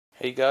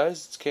Hey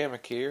guys, it's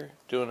Kamek here,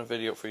 doing a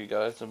video for you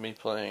guys of me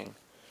playing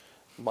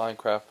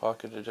Minecraft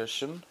Pocket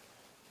Edition,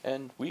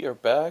 and we are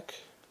back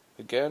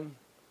again,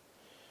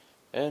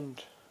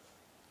 and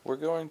we're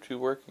going to be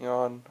working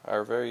on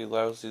our very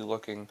lousy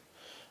looking,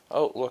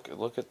 oh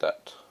look at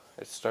that,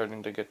 it's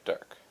starting to get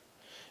dark,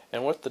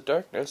 and with the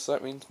darkness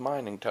that means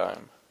mining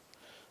time,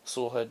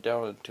 so we'll head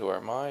down into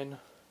our mine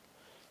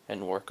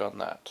and work on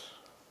that.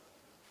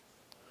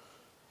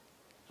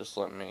 Just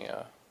let me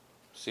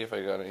see if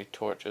I got any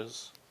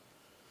torches.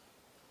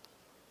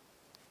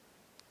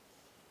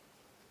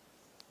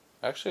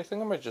 Actually, I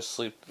think I might just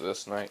sleep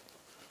this night.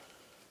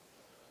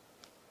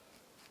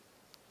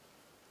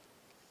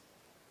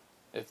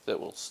 If that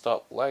will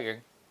stop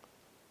lagging.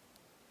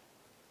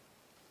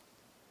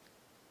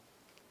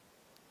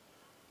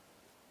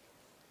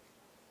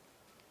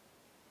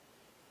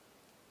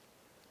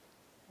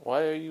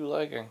 Why are you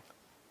lagging?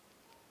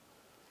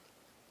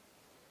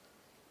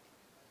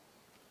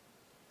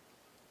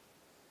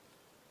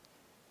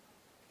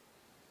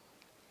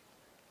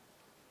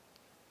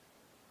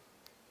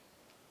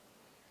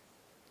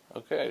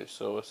 Okay,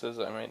 so it says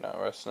I may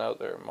not rest now.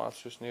 There are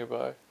monsters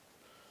nearby.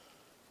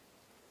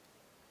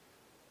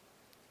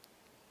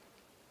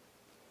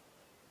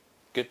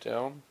 Get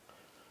down.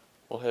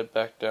 We'll head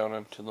back down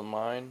into the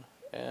mine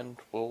and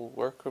we'll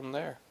work from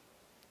there.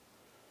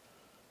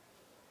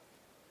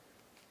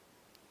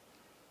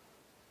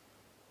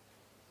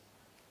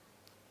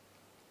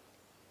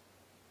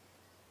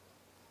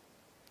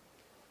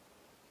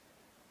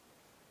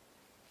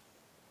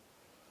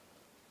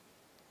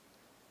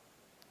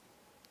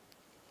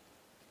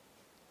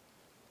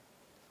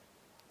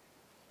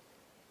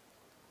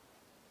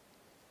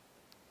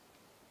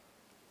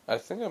 I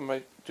think I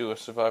might do a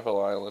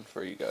survival island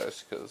for you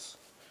guys because...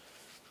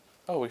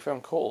 Oh, we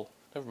found coal.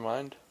 Never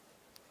mind.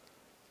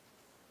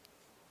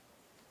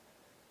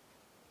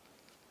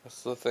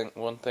 That's the thing.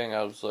 One thing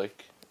I was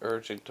like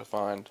urging to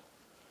find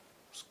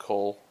was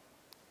coal.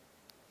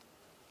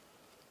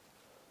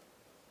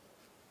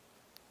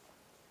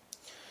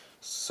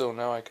 So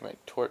now I can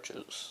make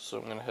torches. So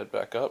I'm gonna head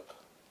back up,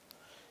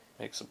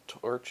 make some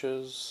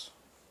torches.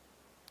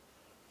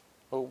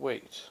 Oh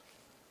wait.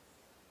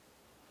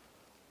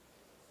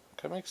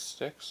 Can I make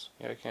sticks?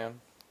 Yeah, I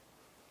can.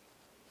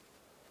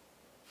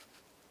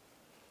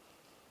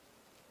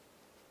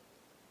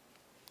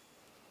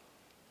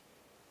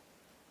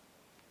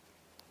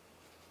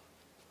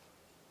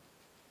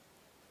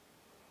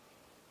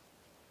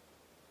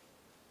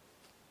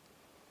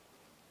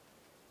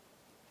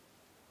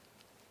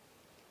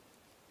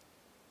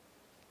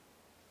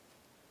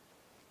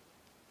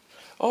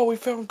 Oh, we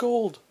found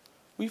gold!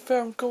 We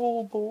found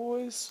gold,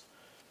 boys!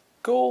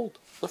 Gold!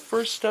 The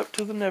first step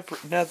to the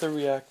nether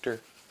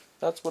reactor.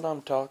 That's what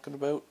I'm talking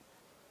about.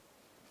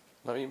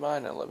 Let me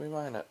mine it, let me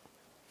mine it.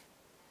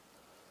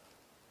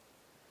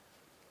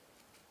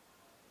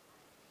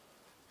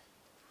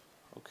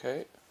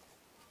 Okay.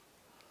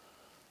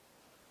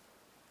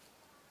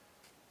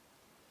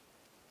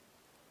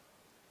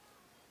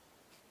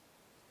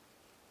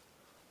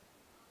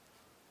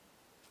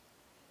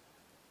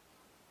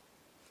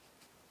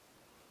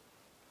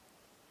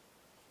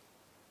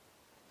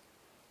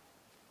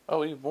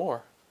 Oh, even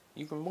more.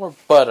 Even more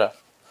butter.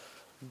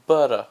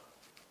 Butter.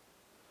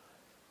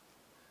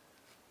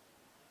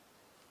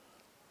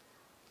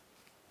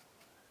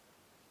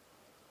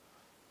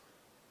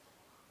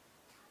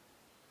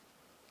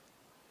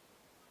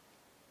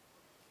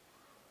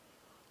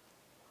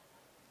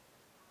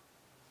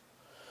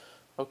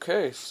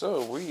 Okay,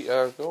 so we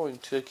are going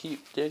to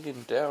keep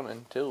digging down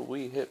until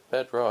we hit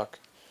bedrock.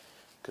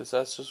 Because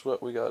that's just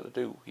what we gotta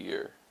do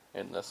here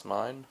in this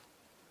mine.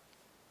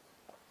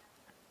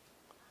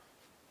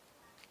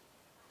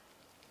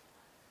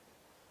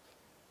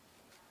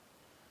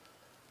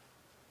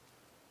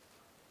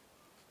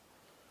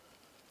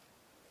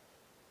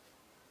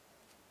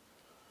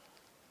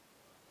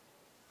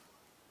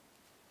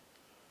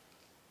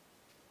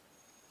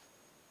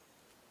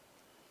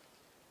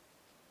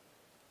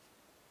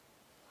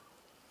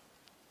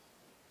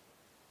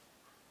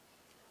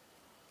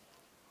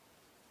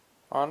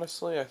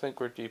 Honestly, I think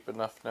we're deep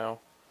enough now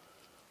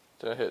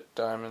to hit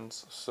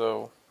diamonds,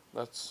 so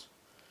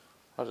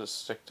I'll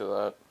just stick to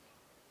that.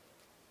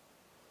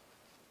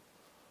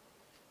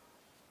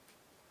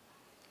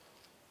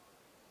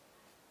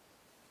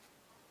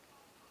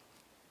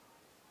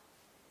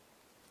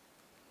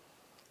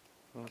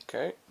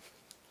 Okay,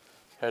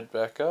 head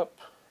back up,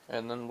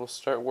 and then we'll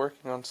start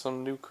working on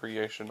some new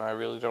creation. I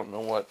really don't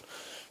know what,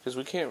 because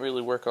we can't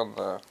really work on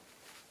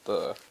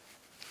the.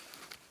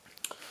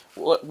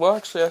 Well,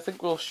 actually, I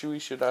think we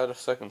should add a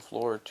second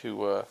floor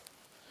to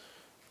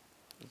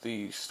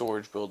the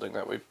storage building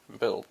that we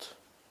built.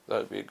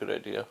 That'd be a good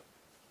idea.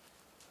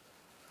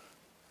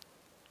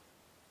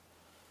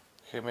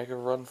 Okay, make a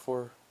run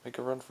for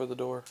the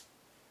door.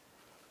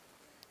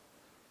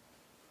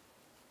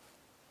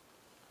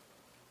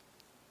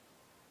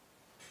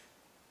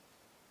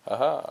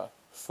 Haha,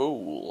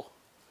 fool.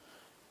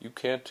 You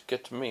can't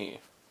get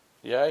me.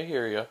 Yeah, I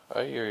hear ya.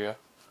 I hear ya.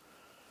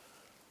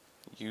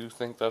 You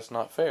think that's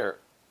not fair?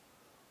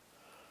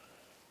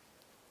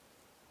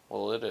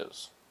 Well, it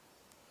is.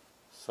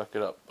 Suck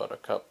it up,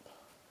 Buttercup.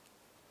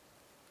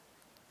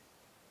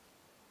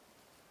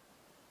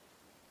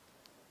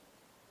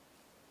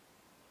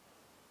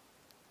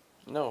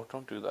 No,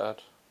 don't do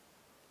that.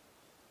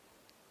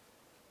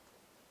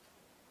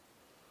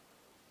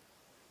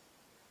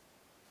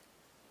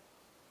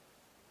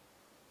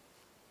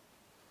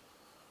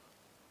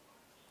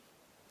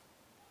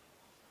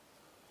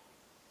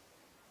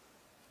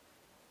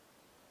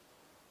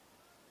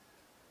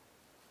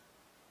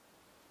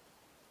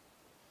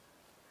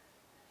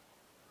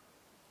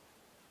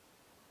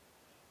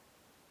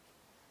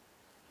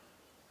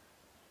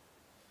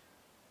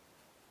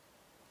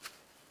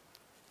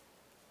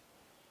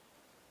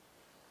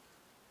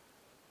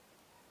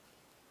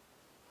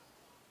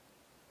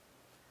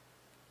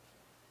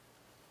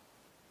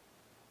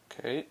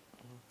 Okay,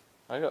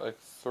 I got like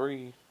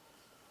 3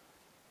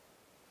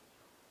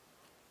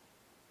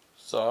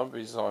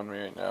 zombies on me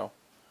right now.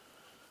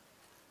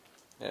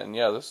 And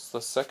yeah, this is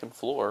the second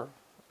floor.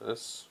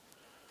 This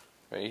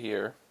right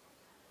here.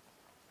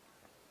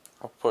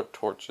 I'll put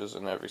torches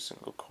in every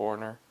single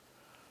corner.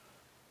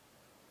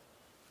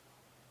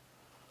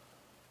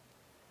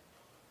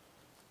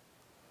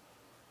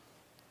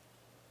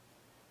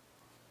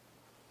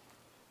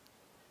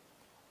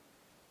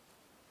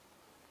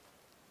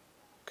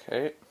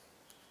 Okay.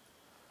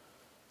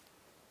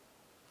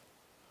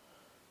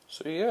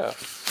 So yeah,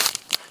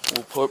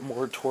 we'll put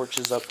more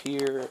torches up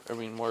here.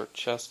 More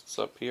chests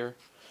up here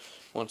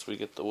once we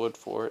get the wood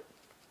for it.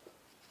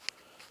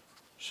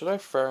 Should I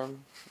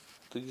farm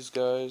these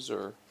guys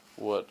or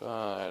what?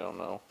 I don't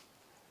know.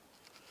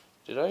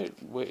 Did I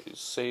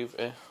save?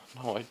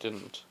 No, I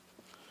didn't.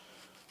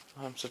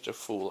 I'm such a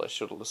fool. I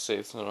should have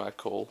saved some of that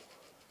coal.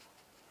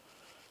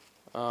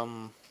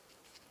 1,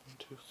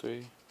 2,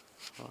 3,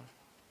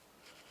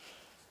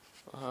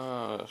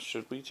 4.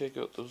 Should we take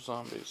out those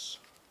zombies?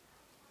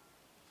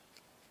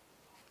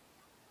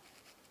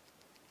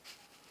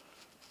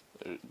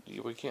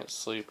 We can't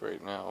sleep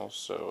right now,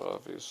 so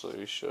obviously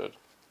we should.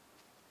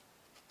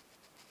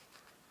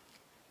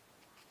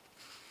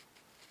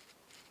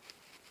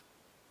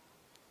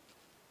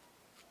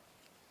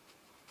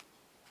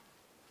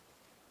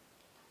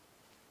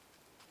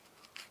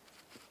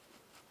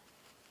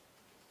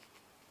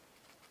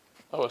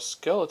 Oh, a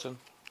skeleton.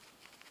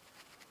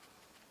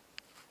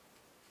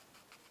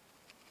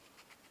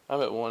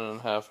 I'm at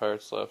 1.5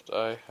 hearts left.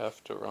 I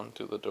have to run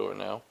to the door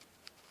now.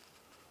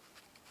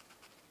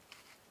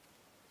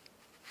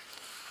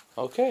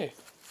 Okay,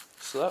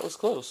 so that was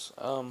close.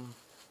 I'm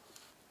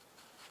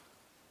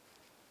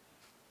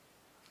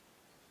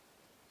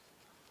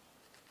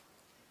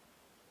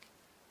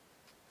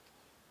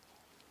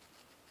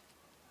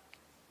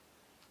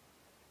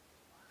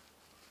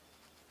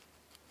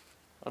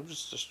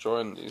just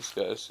destroying these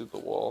guys through the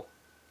wall.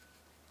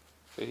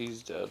 Okay,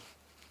 he's dead.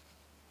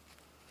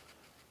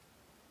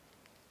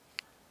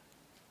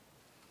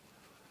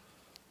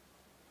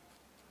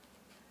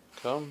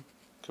 Come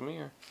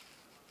here.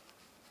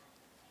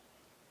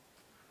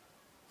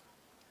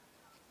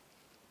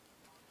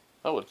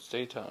 Oh, it's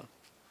daytime.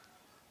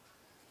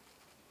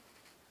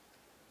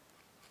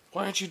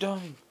 Why aren't you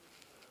dying?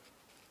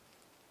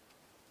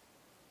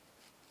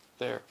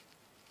 There.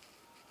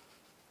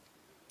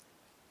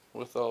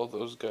 With all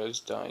those guys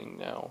dying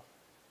now,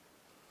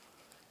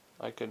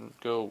 I can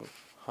go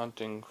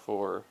hunting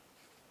for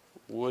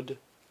wood.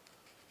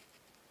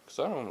 Because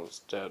I'm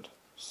almost dead.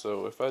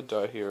 So if I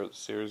die here, the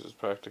series is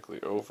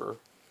practically over.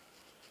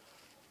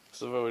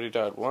 Because I've already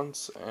died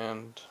once,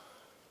 and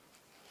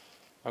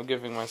I'm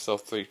giving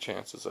myself 3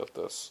 chances at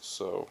this,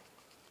 so...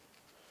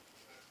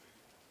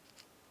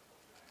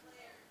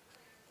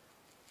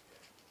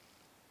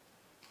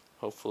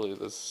 Hopefully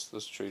this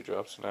tree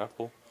drops an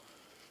apple.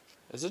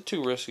 Is it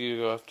too risky to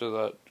go after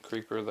that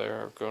creeper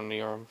there, or go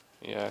near him?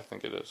 Yeah, I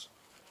think it is.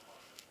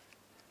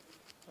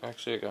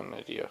 Actually, I got an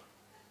idea.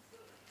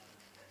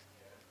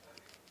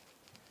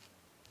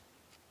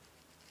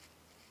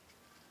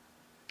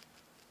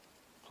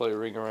 Play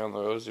Ring Around the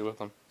Rosie with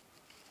him.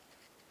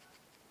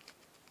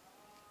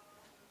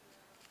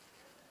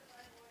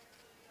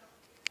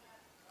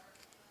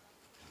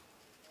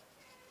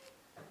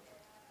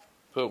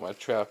 Boom, I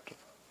trapped him.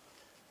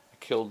 I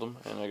killed him,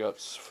 and I got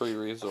free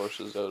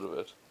resources out of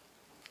it.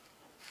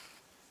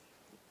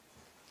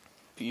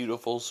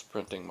 Beautiful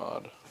sprinting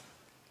mod.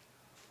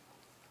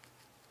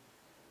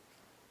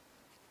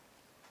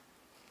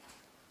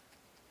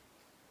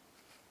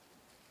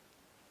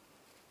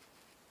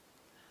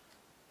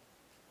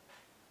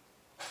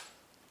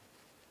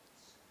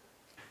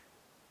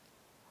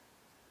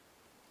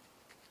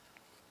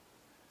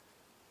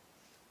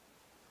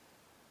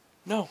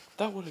 No,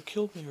 that would have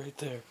killed me right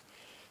there.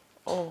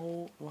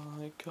 Oh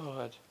my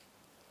god.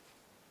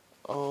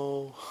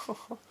 Oh,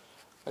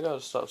 I gotta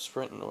stop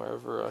sprinting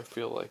wherever I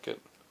feel like it.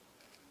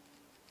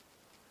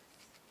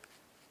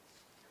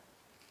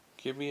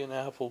 Give me an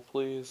apple,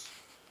 please.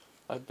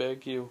 I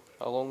beg you.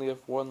 I'll only have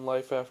 1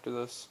 life after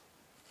this.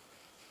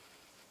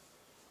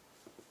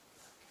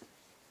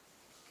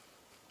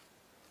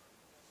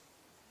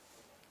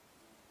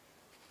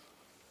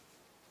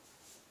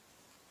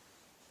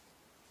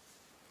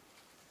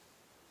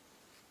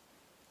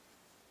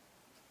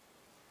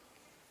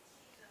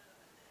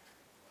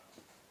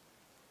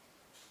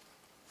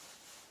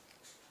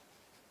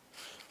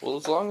 Well,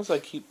 as long as I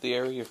keep the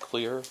area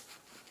clear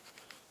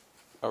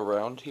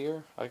around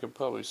here, I could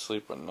probably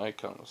sleep when night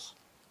comes.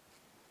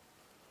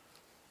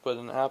 But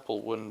an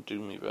apple wouldn't do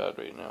me bad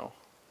right now.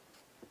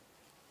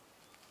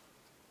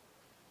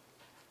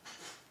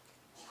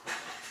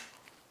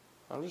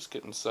 I'm just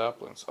getting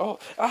saplings. Oh,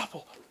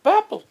 apple!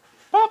 Apple!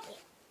 Apple!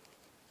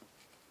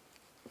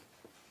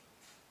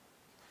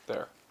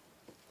 There.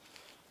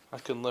 I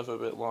can live a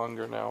bit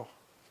longer now.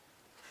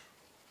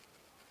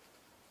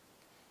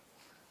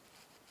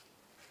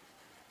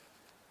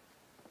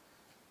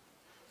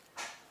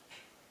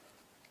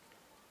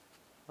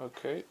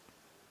 Okay.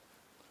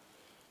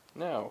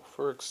 Now,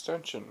 for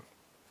extension.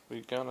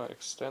 We're gonna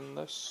extend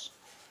this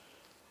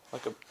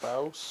like a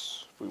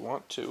mouse if we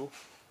want to.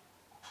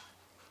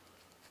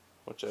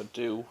 Which I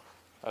do.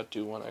 I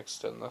do want to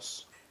extend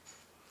this.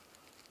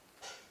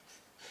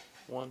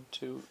 1,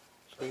 2,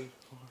 3, 4,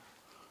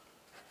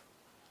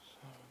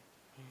 7,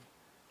 8,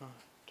 9,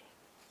 10.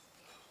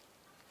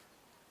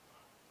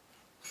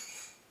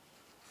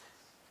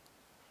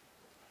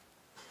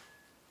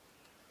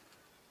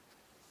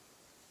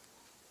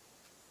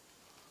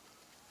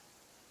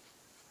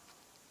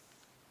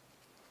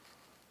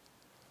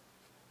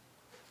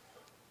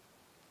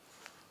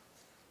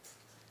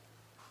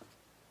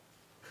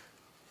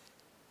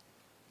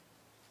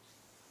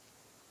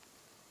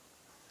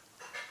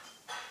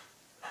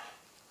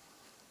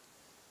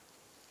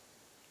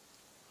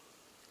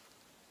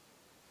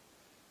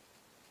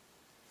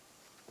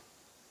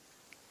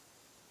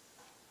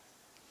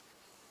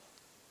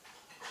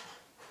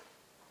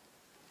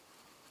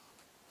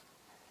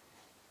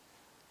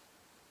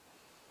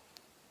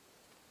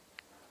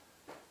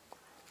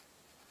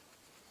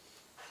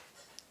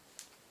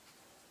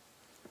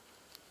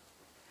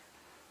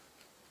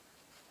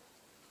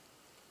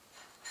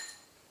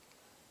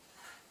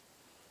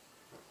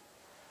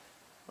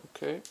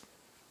 Okay.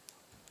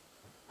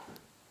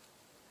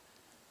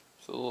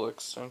 It's a little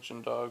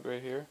extension dog right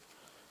here,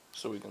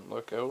 so we can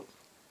look out.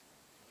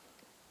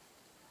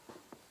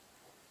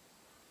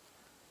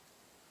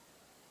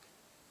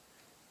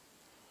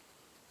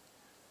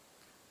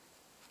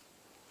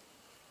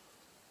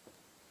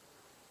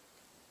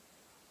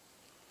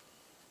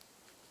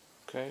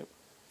 Okay.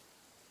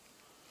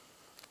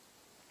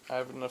 I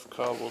have enough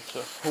cobble to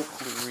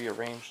hopefully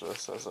rearrange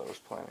this as I was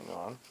planning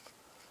on.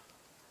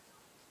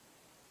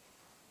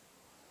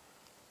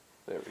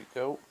 There we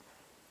go.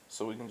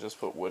 So we can just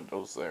put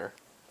windows there.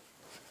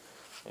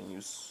 And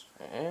use,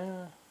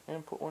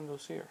 and put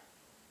windows here.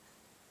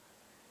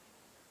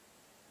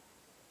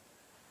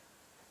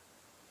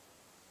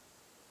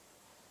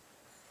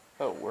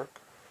 That'll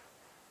work.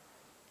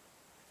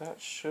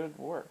 That should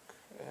work.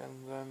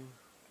 And then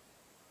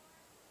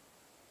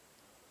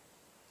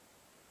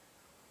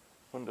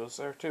windows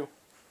there too.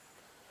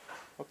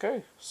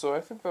 Okay, so I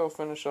think that'll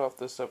finish off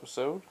this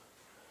episode.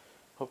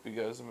 Hope you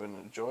guys have been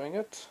enjoying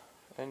it.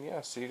 And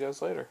yeah, see you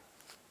guys later.